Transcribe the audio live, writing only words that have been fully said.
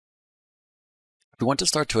we want to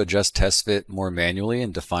start to adjust TestFit more manually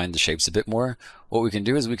and define the shapes a bit more, what we can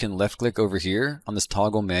do is we can left click over here on this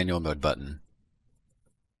toggle manual mode button.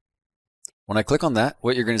 When I click on that,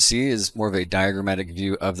 what you're going to see is more of a diagrammatic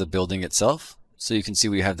view of the building itself. So you can see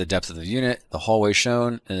we have the depth of the unit, the hallway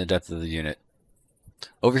shown, and the depth of the unit.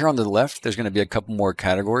 Over here on the left, there's going to be a couple more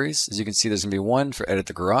categories. As you can see, there's going to be one for edit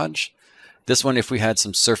the garage. This one, if we had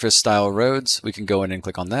some surface style roads, we can go in and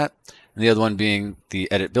click on that. And the other one being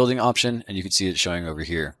the edit building option, and you can see it showing over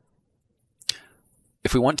here.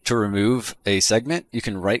 If we want to remove a segment, you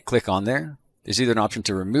can right click on there. There's either an option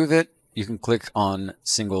to remove it, you can click on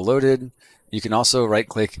single loaded, you can also right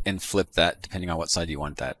click and flip that depending on what side you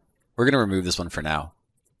want that. We're going to remove this one for now.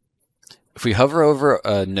 If we hover over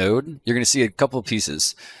a node, you're going to see a couple of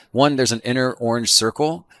pieces. One, there's an inner orange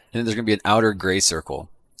circle, and then there's going to be an outer gray circle.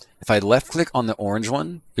 If I left click on the orange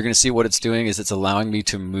one, you're going to see what it's doing is it's allowing me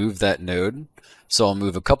to move that node. So I'll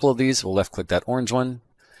move a couple of these. We'll left click that orange one.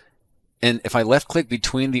 And if I left click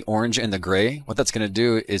between the orange and the gray, what that's going to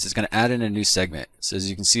do is it's going to add in a new segment. So as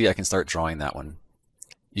you can see, I can start drawing that one.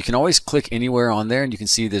 You can always click anywhere on there and you can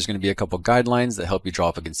see there's going to be a couple guidelines that help you draw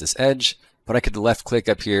up against this edge. But I could left click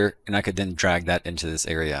up here and I could then drag that into this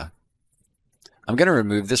area. I'm going to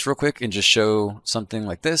remove this real quick and just show something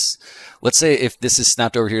like this. Let's say if this is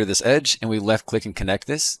snapped over here to this edge and we left click and connect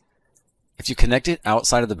this. If you connect it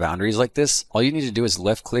outside of the boundaries like this, all you need to do is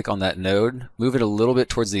left click on that node, move it a little bit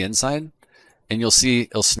towards the inside, and you'll see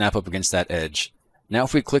it'll snap up against that edge. Now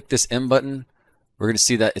if we click this M button, we're going to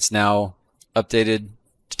see that it's now updated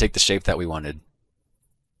to take the shape that we wanted.